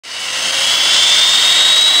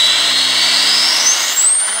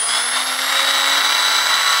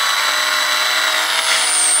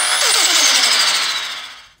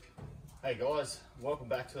welcome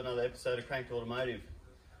back to another episode of Cranked Automotive.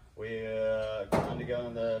 We're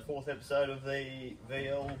undergoing the 4th episode of the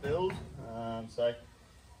VL build. So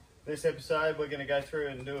this episode we're going to go through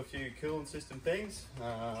and do a few coolant system things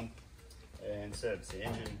and service the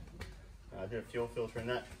engine. I did a fuel filter in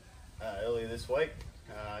that earlier this week,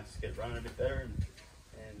 just get it running a bit better,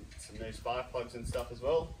 and some new spark plugs and stuff as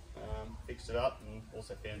well. Fixed it up and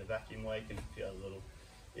also found a vacuum leak and a few other little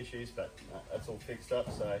issues, but that's all fixed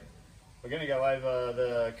up. So we're going to go over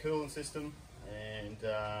the coolant system, and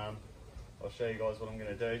I'll show you guys what I'm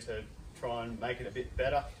going to do to try and make it a bit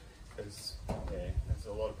better, because as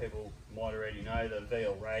a lot of people might already know, the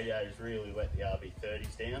VL radiators really let the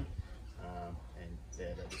RB30s down, and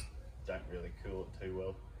they just don't really cool it too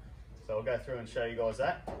well. So I'll go through and show you guys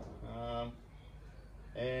that,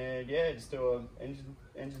 and just do an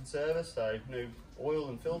engine service, so new oil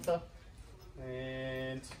and filter,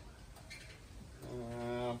 and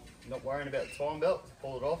not worrying about the time belt to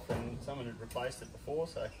pull it off, and someone had replaced it before,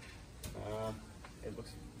 so it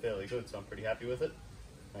looks fairly good, so I'm pretty happy with it.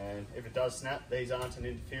 And if it does snap, these aren't an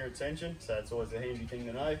interference engine, so it's always a handy thing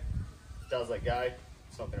to know. If it does let go,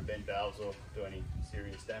 it's not going to bend valves or do any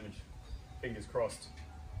serious damage, fingers crossed.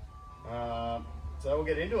 So we'll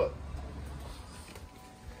get into it.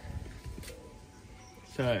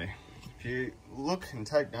 So if you look and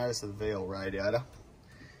take notice of the VL radiator,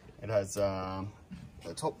 it has the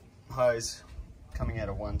top hose coming out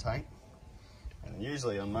of one tank, and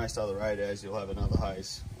usually on most other radiators you'll have another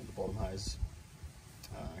hose, or the bottom hose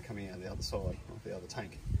coming out the other side of the other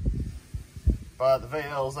tank. But the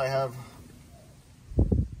VLs, they have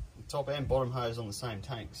top and bottom hose on the same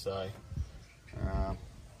tank, so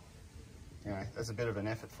there's a bit of an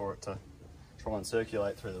effort for it to try and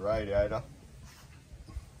circulate through the radiator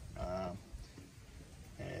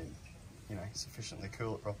and sufficiently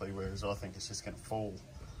cool it properly, whereas I think it's just going to fall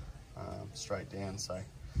straight down. So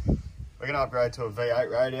we're going to upgrade to a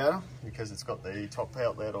V8 radiator, because it's got the top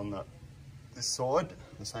outlet on this side,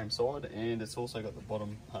 the same side, and it's also got the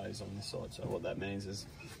bottom hose on this side. So what that means is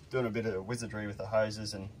doing a bit of wizardry with the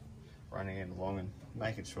hoses and running it along and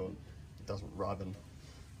making sure it doesn't rub and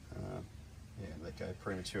let go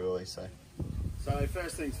prematurely. So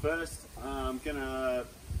first things first, I'm going to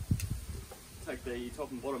take the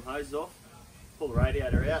top and bottom hoses off, pull the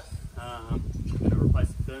radiator out. I'm going to replace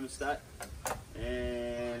the thermostat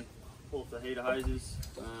and pull off the heater hoses.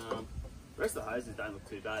 The rest of the hoses don't look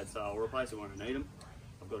too bad, so I'll replace it when I need them.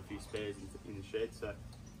 I've got a few spares in the shed, so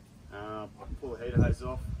pull the heater hoses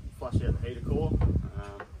off, flush out the heater core,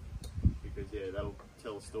 because that'll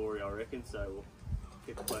tell a story, I reckon. So we'll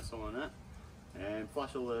keep a close eye on that, and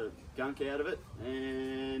flush all the gunk out of it,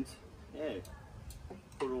 and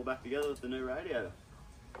put it all back together with the new radiator.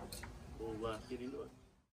 We'll get into it.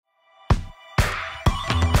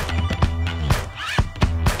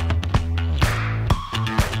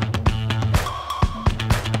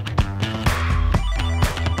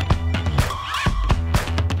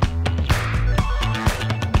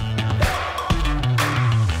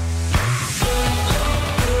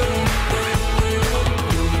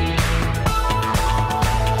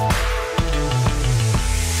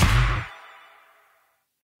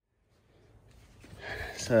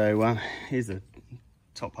 So here's the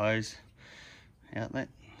top hose outlet.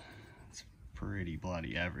 It's pretty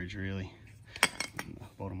bloody average, really. And the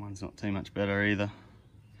bottom one's not too much better either.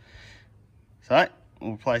 So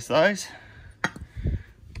we'll replace those.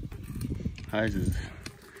 Hoses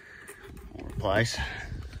we'll replace.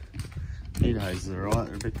 Heater hoses are alright,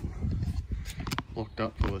 they're a bit blocked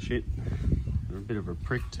up full of shit. They're a bit of a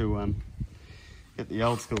prick to get the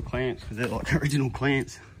old school clamps, because they're like original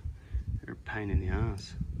clamps. They're a pain in the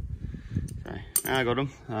ass. So I got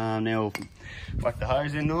them. Now we'll whack the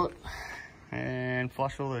hose into it and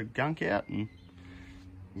flush all the gunk out and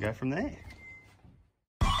go from there.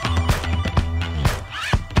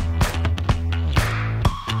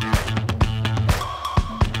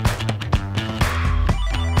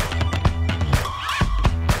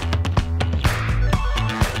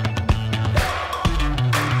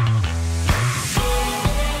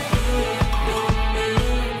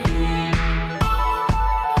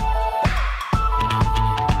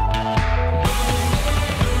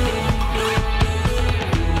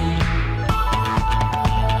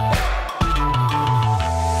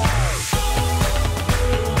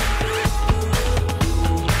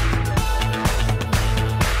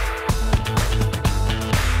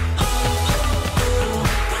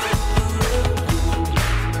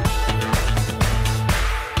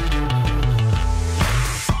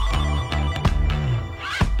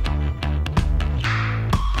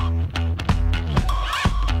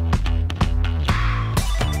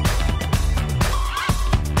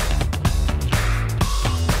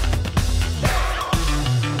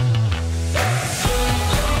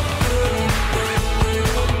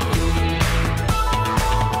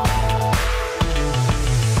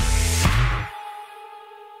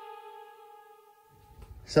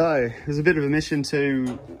 So it was a bit of a mission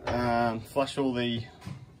to flush all the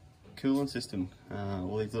coolant system,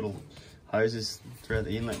 all these little hoses throughout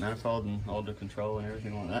the inlet manifold and older control and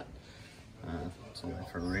everything like that. It's all there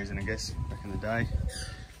for a reason, I guess, back in the day.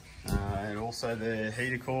 And also the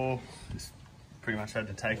heater core, just pretty much had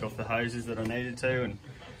to take off the hoses that I needed to and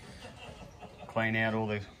clean out all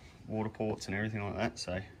the water ports and everything like that.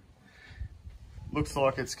 So looks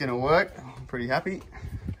like it's going to work. I'm pretty happy.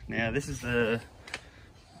 Now this is the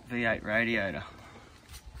V8 radiator.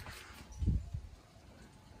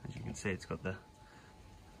 As you can see, it's got the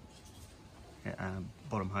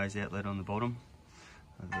bottom hose outlet on the bottom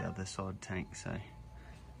of the other side tank. So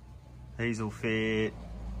these will fit,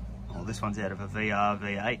 well, this one's out of a VR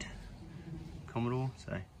V8 Commodore,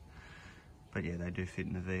 so, but yeah, they do fit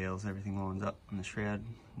in the VLs. Everything lines up and the shroud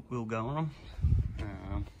will go on them.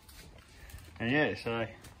 And yeah, so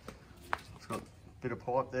it's got a bit of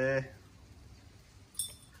pipe there.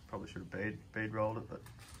 Probably should have bead rolled it, but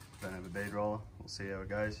don't have a bead roller. We'll see how it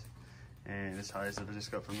goes. And this hose that I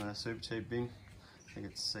just got from the super cheap bin, I think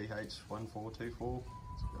it's CH1424. It's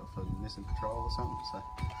got for missing patrol or something. So,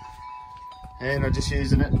 and I'm just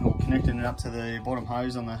using it or connecting it up to the bottom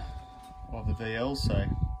hose on the VL. So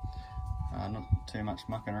not too much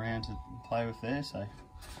mucking around to play with there. So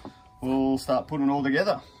we'll start putting it all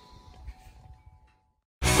together.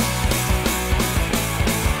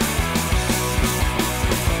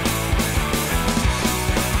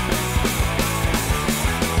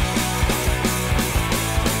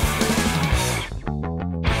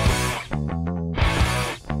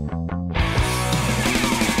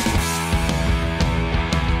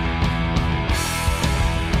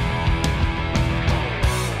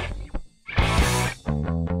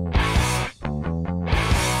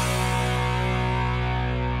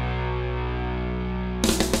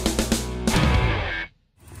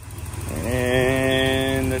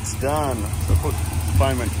 It's done. So I put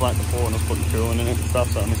foam went flat before and I was putting coolant in it and stuff,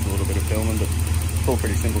 so I missed a little bit of filming, but it's all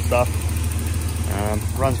pretty simple stuff.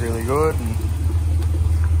 Runs really good, and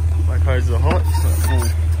both hoses are hot, so well,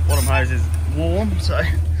 bottom hose is warm, so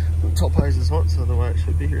the top hose is hot, so the way it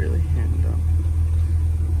should be really, and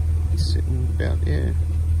it's sitting about, yeah,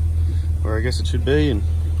 where I guess it should be. And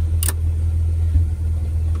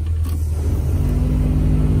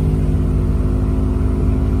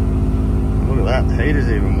that the heater's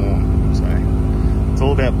even warm, so it's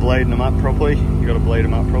all about bleeding them up properly. You got to bleed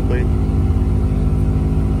them up properly, and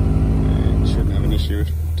shouldn't have an issue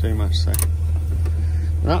with too much. So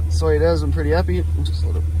no, sweet as. I'm pretty happy. I'll just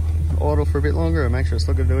let it idle for a bit longer and make sure it's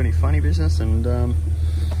not going to do any funny business, and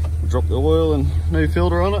drop the oil and new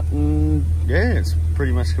filter on it, and yeah, it's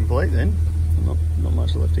pretty much complete then. Not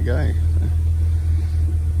much left to go. So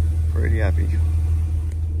pretty happy.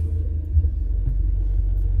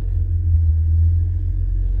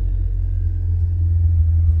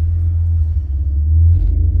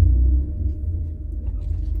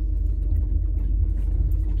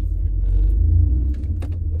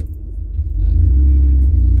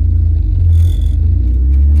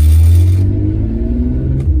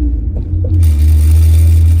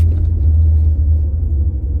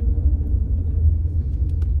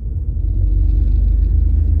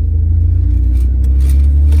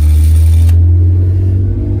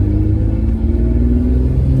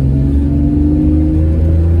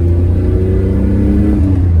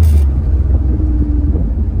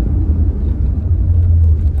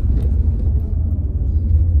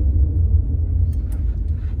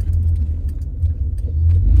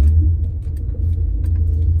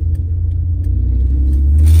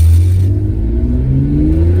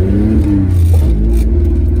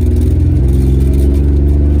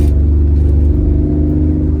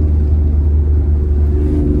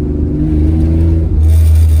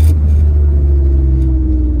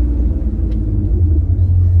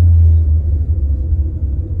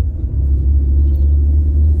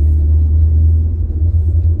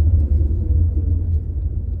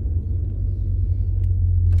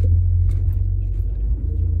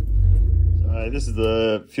 This is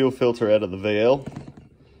the fuel filter out of the VL.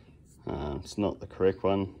 It's not the correct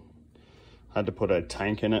one. I had to put a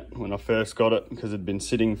tank in it when I first got it because it had been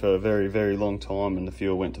sitting for a very, very long time and the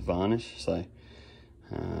fuel went to varnish. So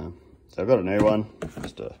I've got a new one,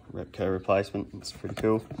 just a Repco replacement. It's pretty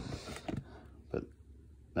cool. But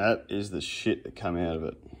that is the shit that come out of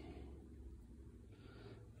it.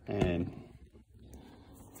 And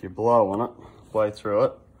if you blow on it, blow through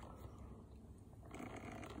it,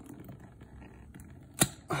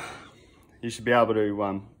 you should be able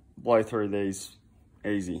to blow through these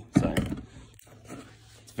easy. So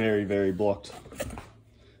it's very, very blocked.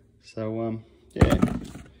 So yeah,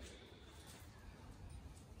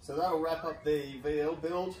 So that'll wrap up the VL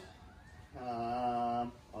build. I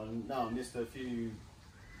know I missed a few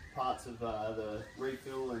parts of the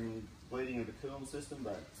refill and bleeding of the coolant system,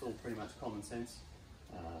 but it's all pretty much common sense.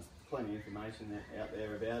 Plenty of information out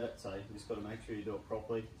there about it, so you just got to make sure you do it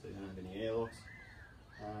properly so you don't have any airlocks.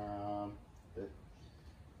 But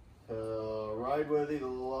for roadworthy, the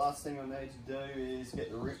last thing I need to do is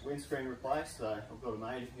get the windscreen replaced, so I've got a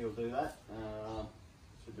mate who'll do that.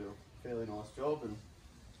 Should do a fairly nice job, and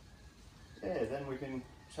yeah, then we can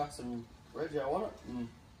chuck some rego on it and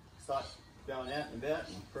start going out and about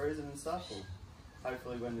and cruising and stuff, or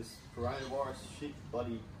hopefully when this coronavirus shit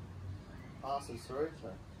bloody passes through, so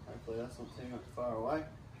hopefully that's not too much far away.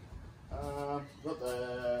 Got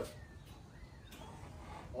the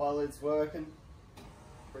eyelids working,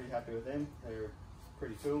 pretty happy with them, they're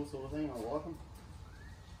pretty cool sort of thing, I like them.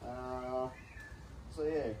 So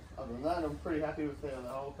yeah, other than that I'm pretty happy with how the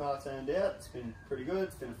whole car turned out. It's been pretty good,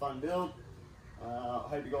 it's been a fun build. I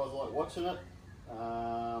hope you guys like watching it.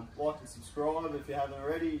 Like and subscribe if you haven't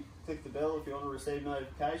already. Click the bell if you want to receive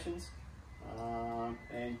notifications.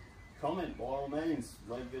 And comment by all means.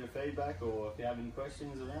 Leave a bit of feedback, or if you have any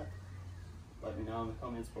questions or that, let me know in the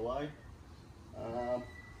comments below.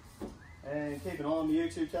 And keep an eye on the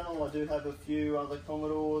YouTube channel. I do have a few other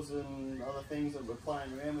Commodores and other things that we're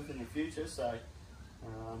playing around with in the future, so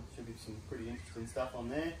should be some pretty interesting stuff on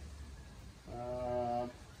there.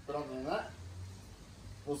 But other than that,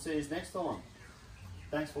 we'll see you next time.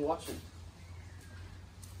 Thanks for watching.